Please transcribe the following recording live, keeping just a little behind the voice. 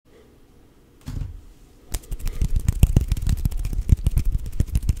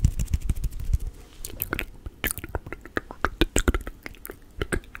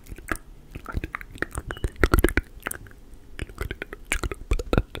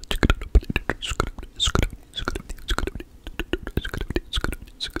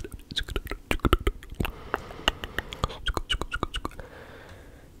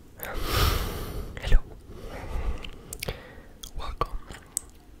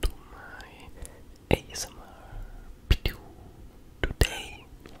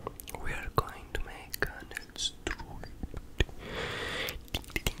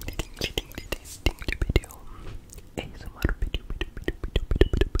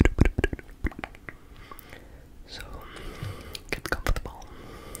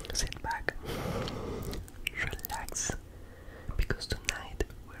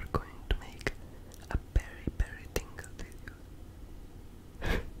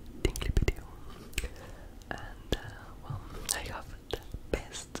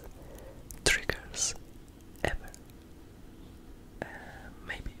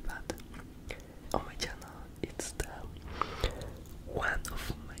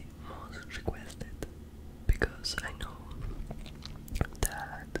because I know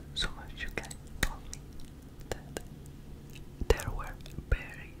that some of you guys told me that there were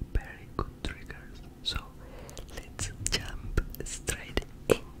very, very good triggers. So let's jump straight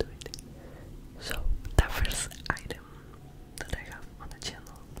into it. So the first item that I have on the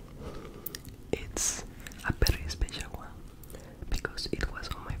channel, it's a very special one because it was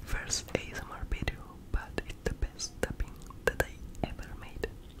on my first ASMR video, but it's the best tapping that I ever made.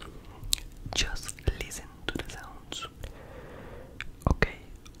 Just listen to the sounds. Okay,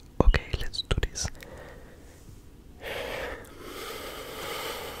 let's do this.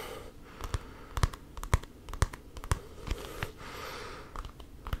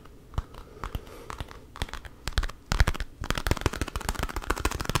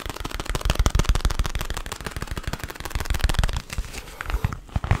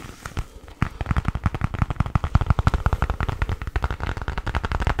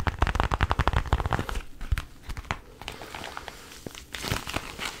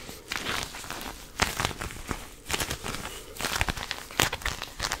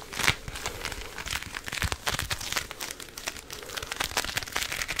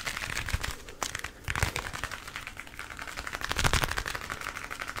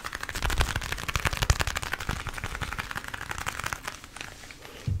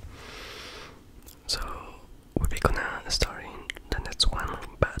 So we're gonna start in the next one,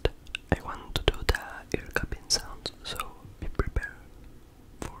 but I want to do the ear cupping sounds, so be prepared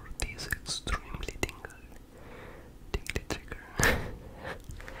for this extremely tingly trigger.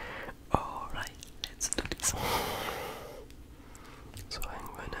 Alright, let's do this. So I'm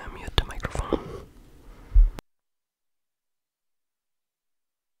gonna mute the microphone.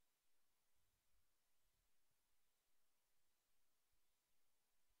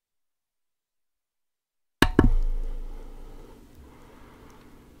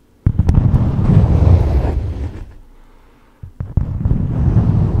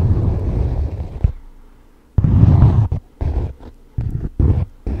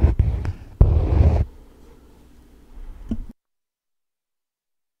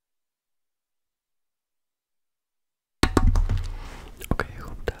 Okay, I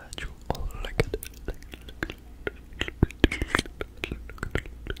hope that you all like it.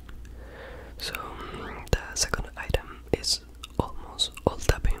 So the second item is almost all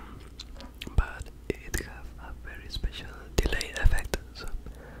tapping, but it have a very special delay effect. So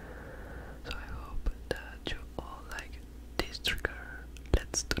I hope that you all like this trigger.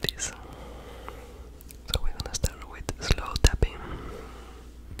 Let's do this. So we're gonna start with slow tapping.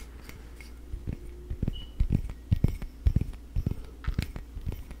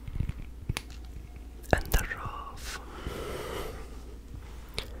 And the rough,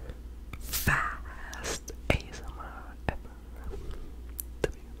 fast ASMR ever.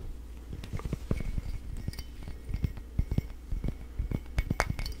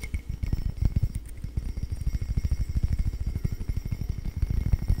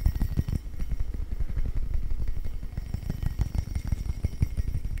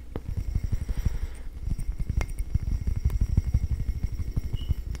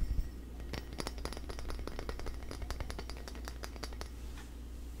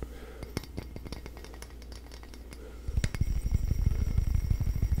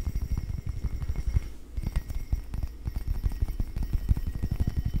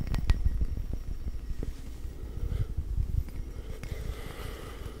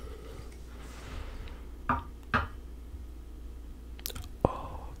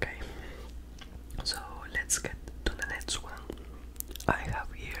 Okay, so let's get to the next one. I have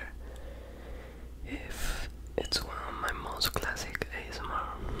here, if it's one of my most classic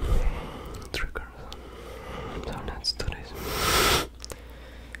ASMR triggers. So let's do this.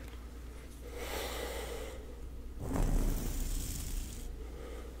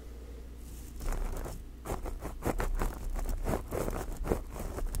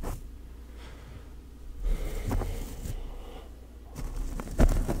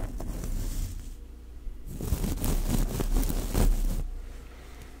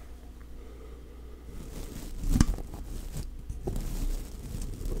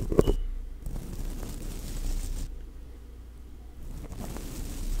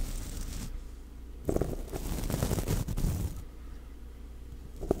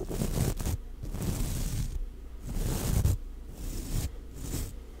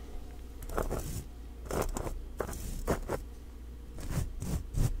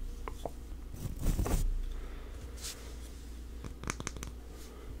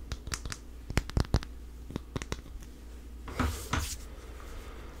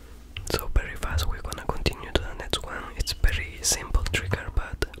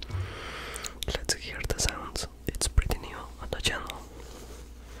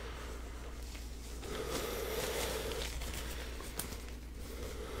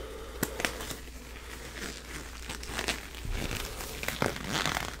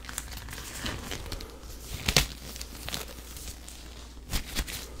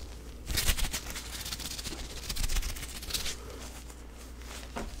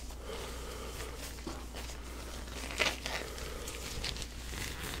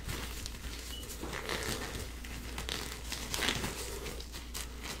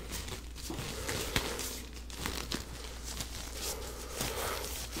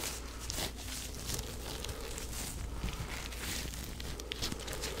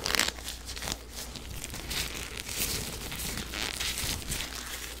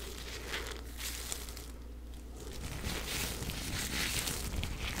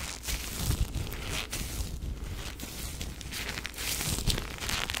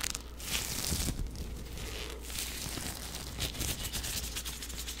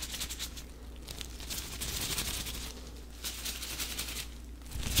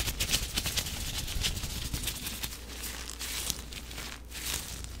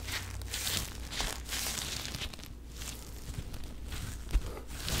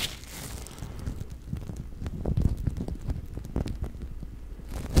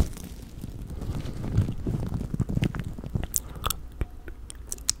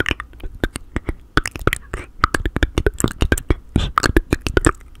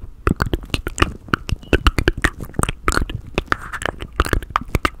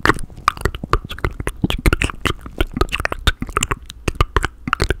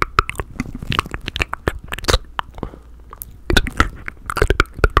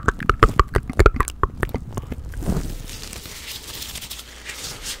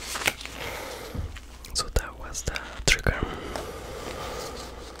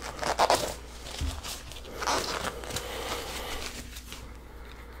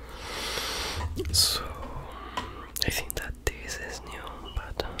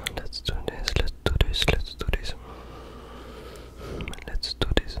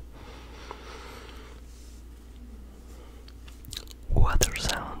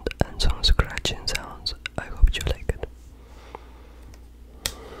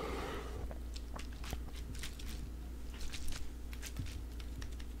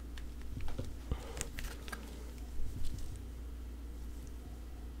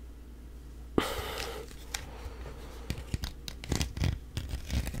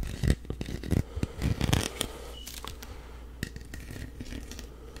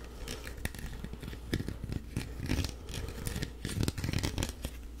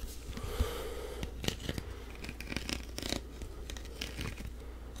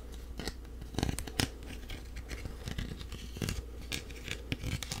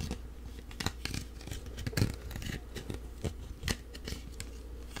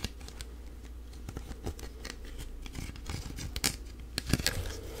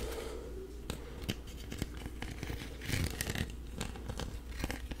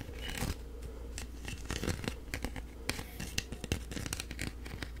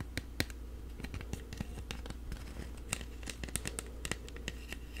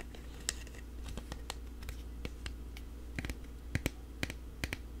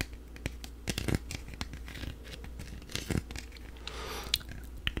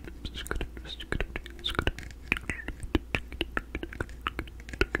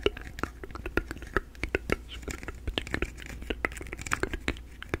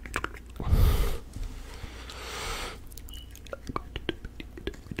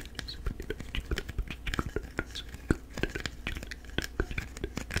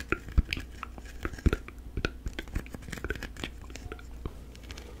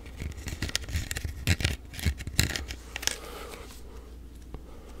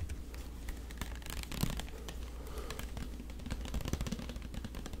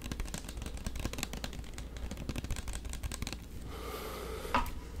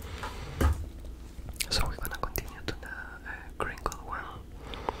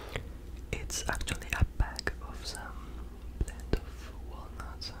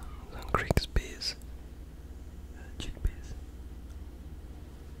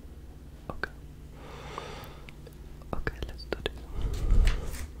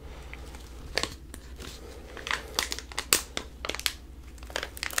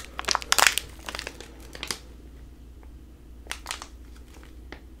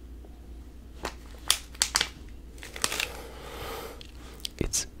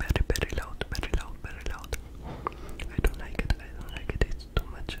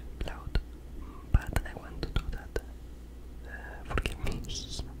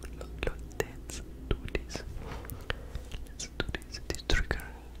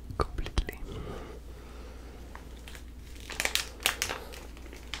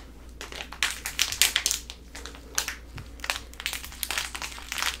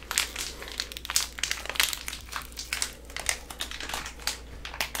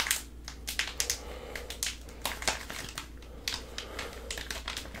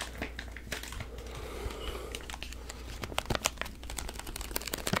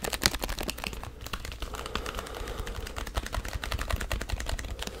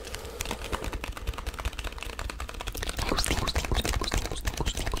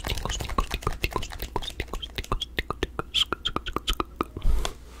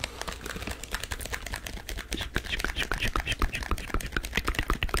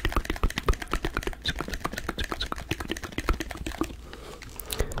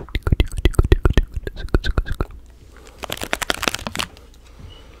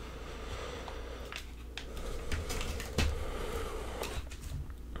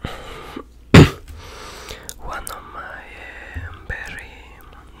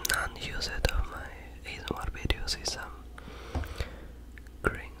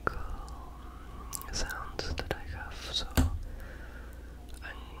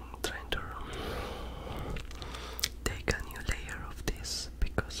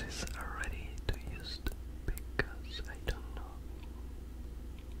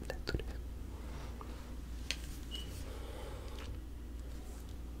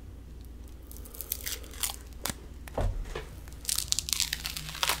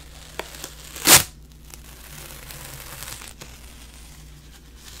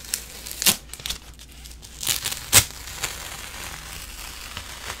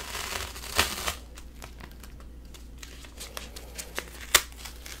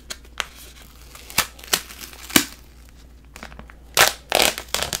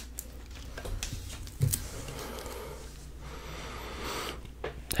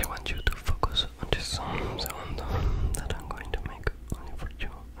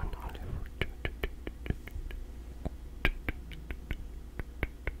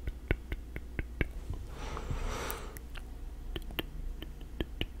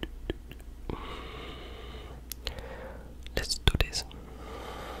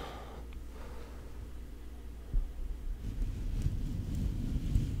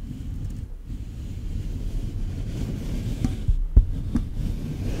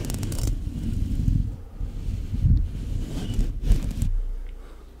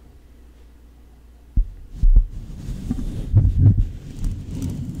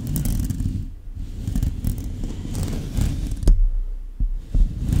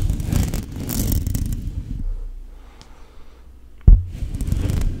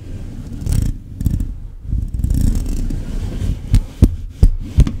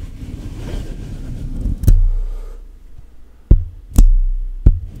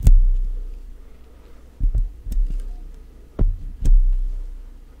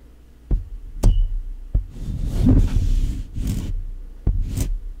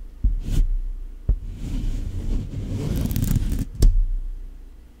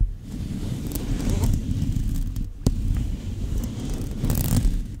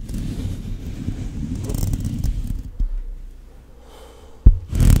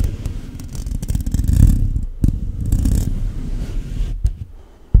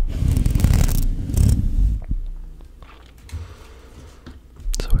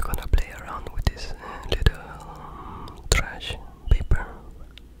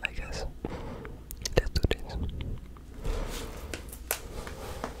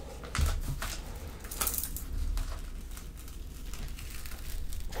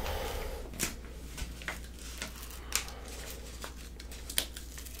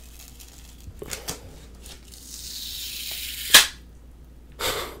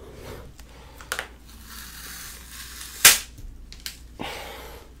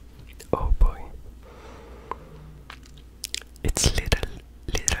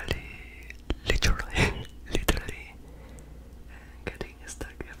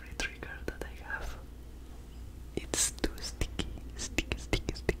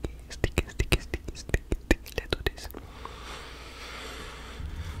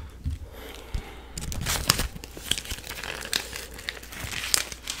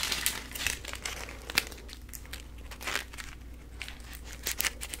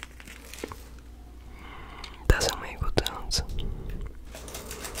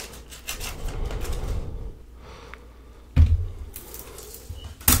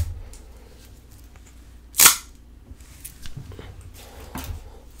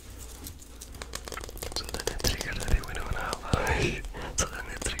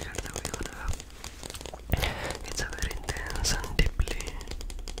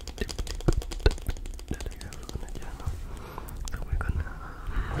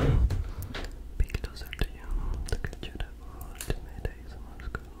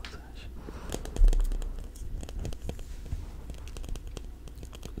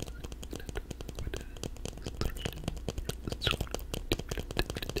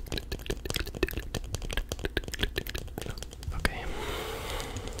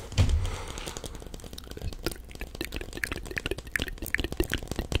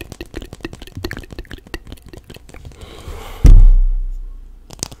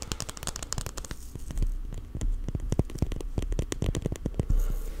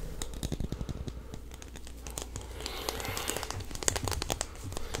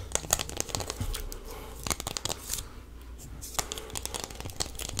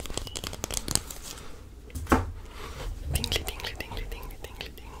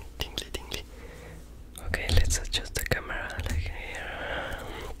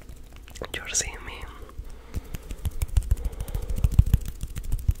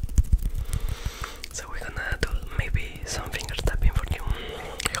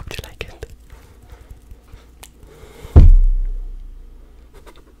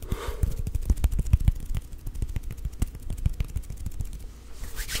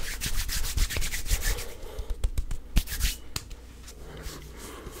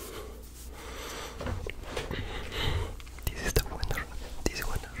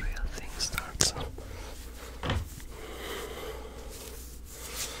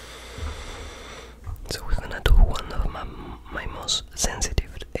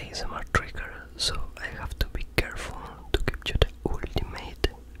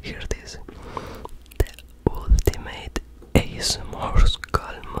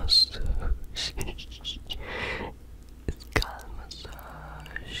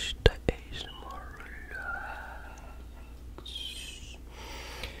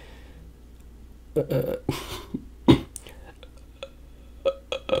 That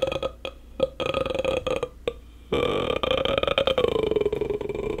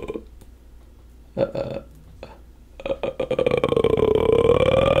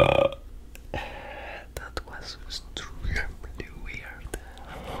was extremely weird.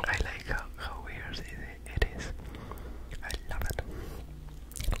 I like how weird it is. I love it.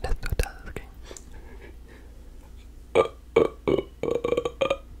 Let's do that again.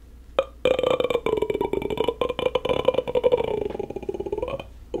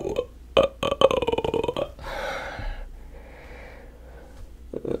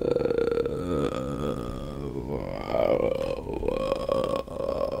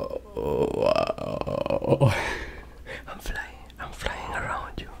 Wow. I'm flying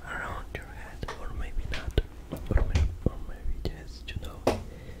around you, around your head, or maybe not, or maybe yes, you know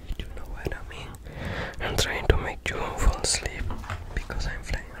what I mean. I'm trying to make you fall asleep because I'm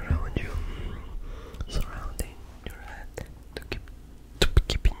flying around you, surrounding your head to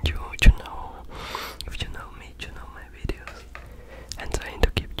keeping you, if you know me, you know my videos. I'm trying to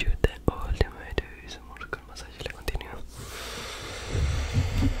keep you the ultimate ASMR con masaje le continúo.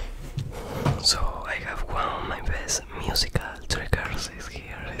 So I have one of my best musical triggers is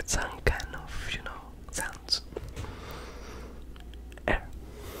here. It's some kind of, sounds. Air.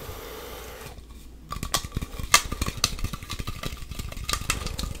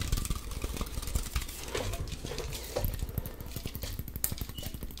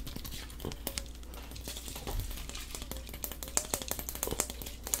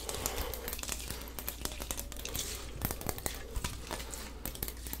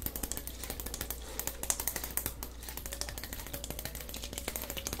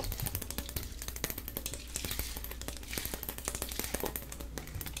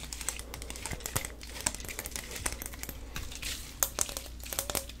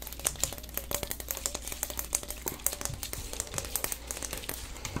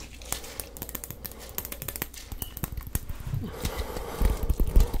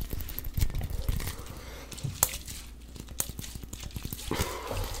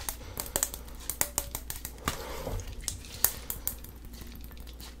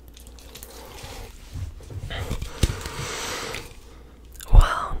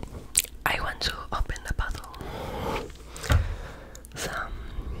 Well, I want to open the bottle. So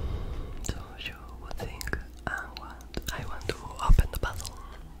you would think I want to open the bottle,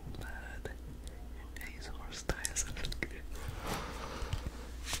 but in ASMR styles.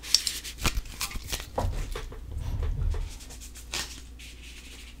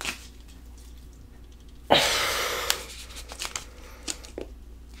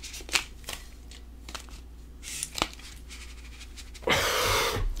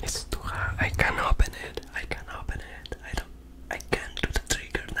 It's too hard. I can't open it. I can't do the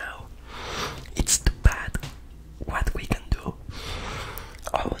trigger now. It's too bad. What we can do?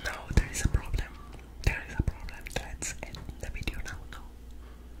 Oh no, there is a problem. Let's end the video now. No,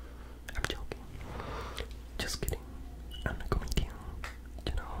 I'm joking. Just kidding. I'm a comedian.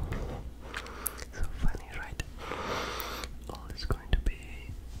 So funny, right? All is going to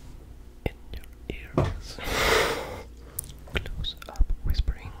be in your ears. Close up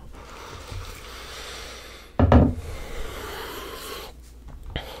whispering.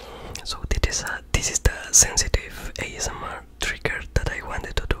 So this is the sensitive ASMR trigger that I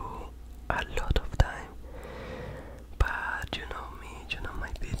wanted to do a lot of time, but you know me, you know my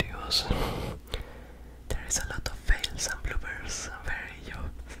videos. There is a lot of fails and bloopers,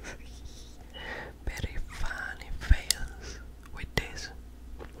 very funny fails with this,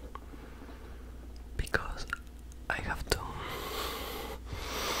 because I have to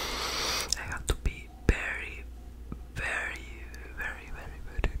be very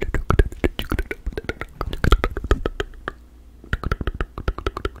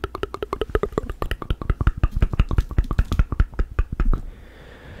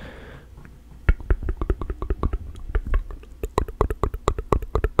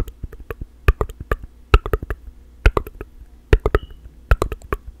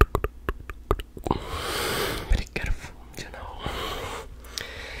careful,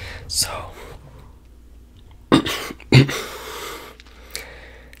 So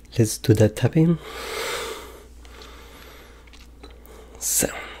let's do the tapping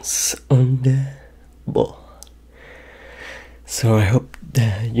sounds on the ball. So I hope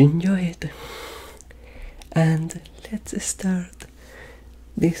that you enjoy it, and let's start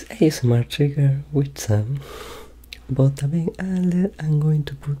this ASMR trigger with some ball tapping, and then I'm going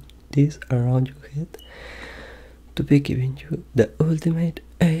to put this around your head to be giving you the ultimate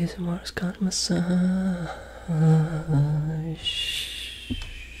ASMR scalp massage.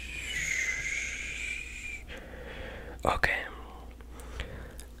 Okay,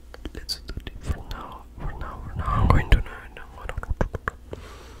 let's do it for now. I'm going to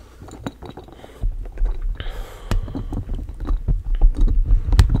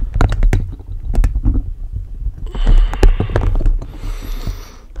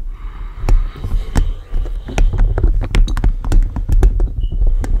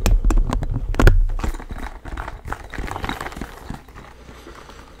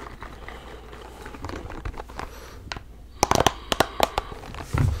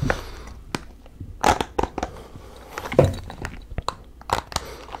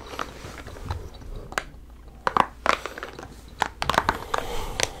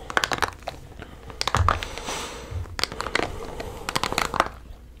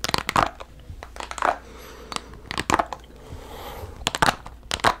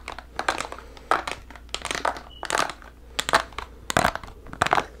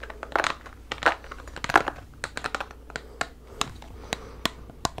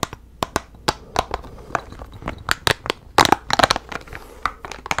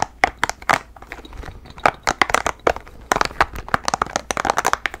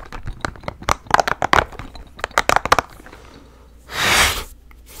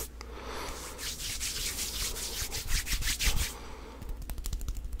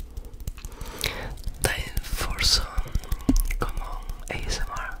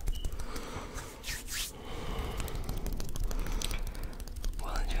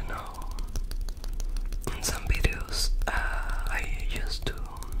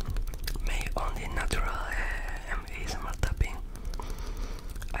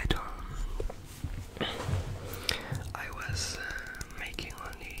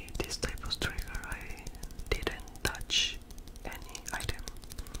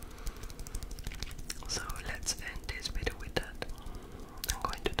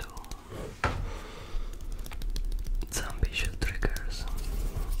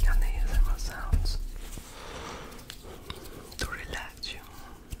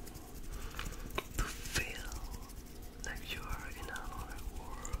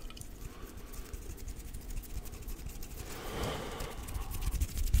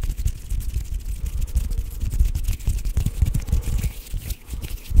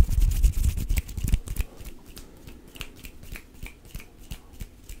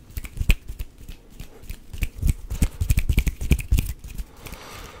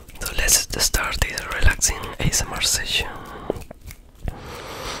start this relaxing ASMR session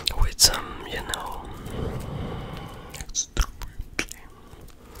with some, extremely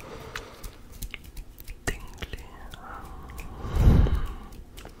tingly,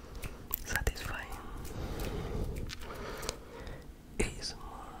 satisfying ASMR.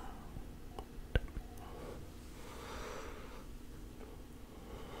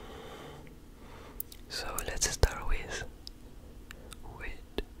 So let's start with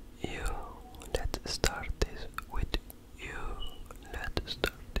you. Let's start this with you. Let's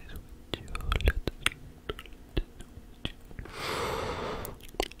start this with you.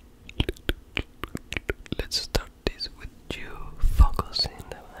 Let's start this with you. Focusing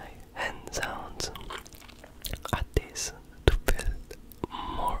on my hand sounds at this to feel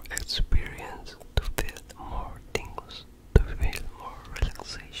more experience, to feel more tingles, to feel more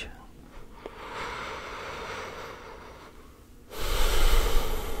relaxation.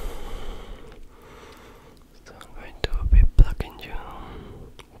 So I'm going to be plucking you,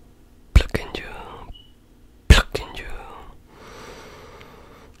 plucking you, plucking you.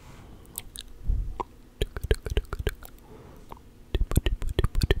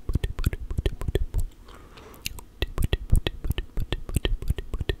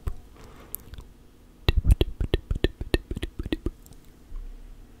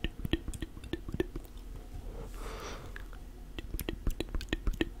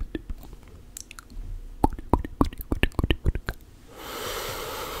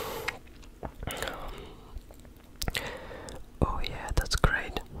 Oh yeah, that's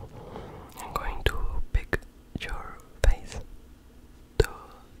great. I'm going to pick your face to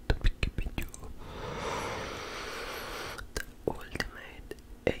pick you. The ultimate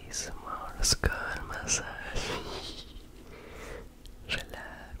ASMR skull massage.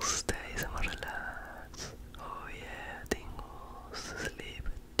 Relax, the ASMR relax. Oh yeah, tingles to sleep,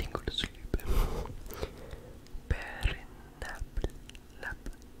 tingle to sleep. Berry nap, nap.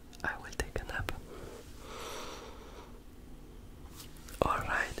 I will take a nap.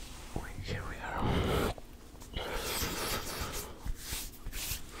 Alright, here we are.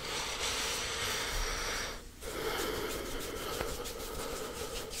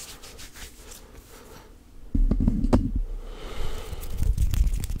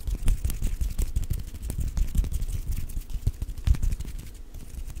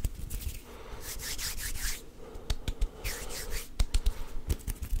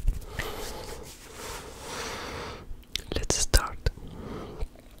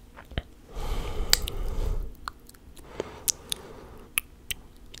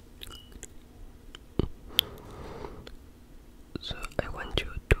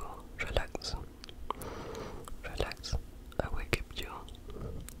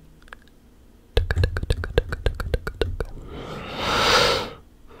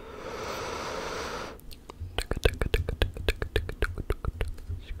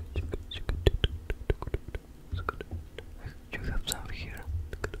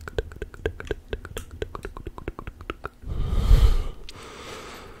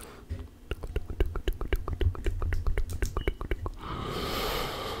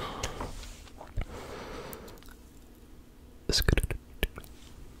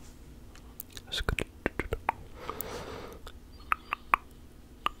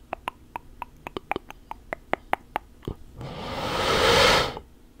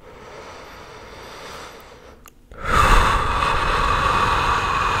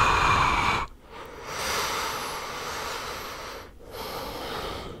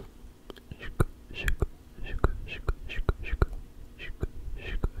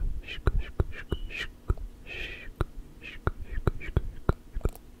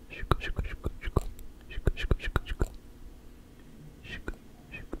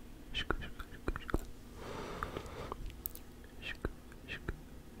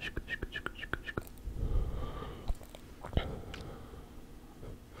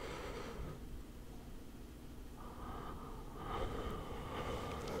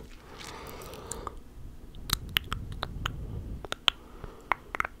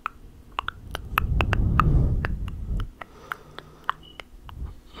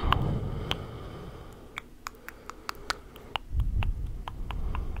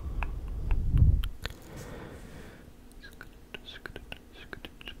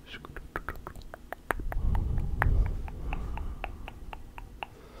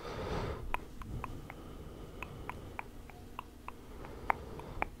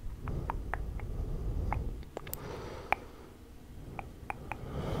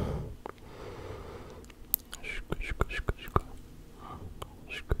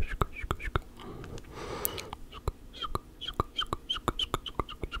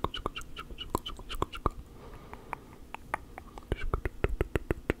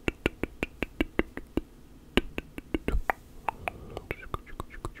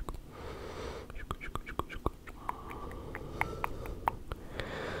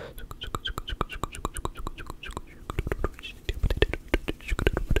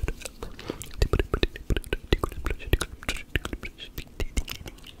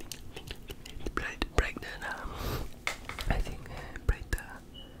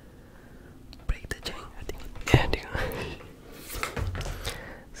 Break the chain, I think. Yeah,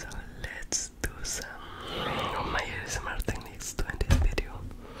 so let's do some of my ASMR techniques to end this video.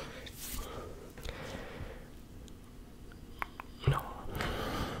 No,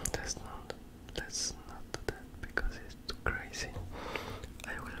 let's not do that because it's too crazy.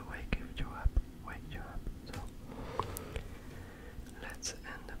 I will wake you up. So let's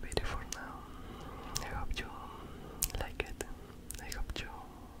end the video for now. I hope you like it. I hope you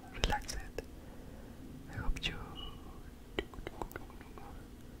relax it. I hope you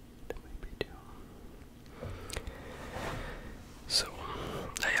my video. So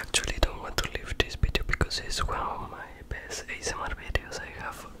I actually don't want to leave this video because it's one of my best ASMR videos I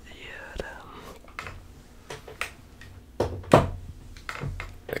have yet.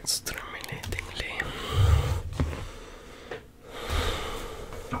 Extremely tingly.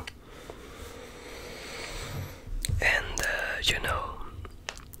 And you know,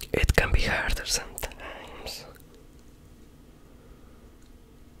 it can be harder sometimes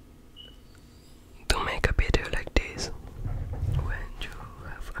to make a video like this when you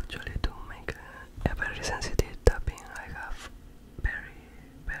have actually to make a very sensitive tapping. I have very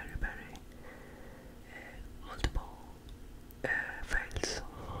multiple fails.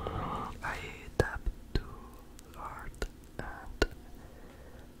 I tap too hard and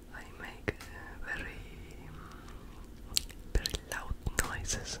I make very loud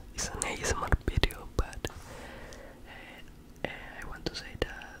noises. It's an ASMR video, but I want to say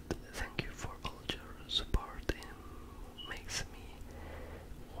that thank you for all your support. It makes me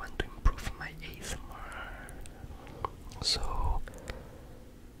want to improve my ASMR. So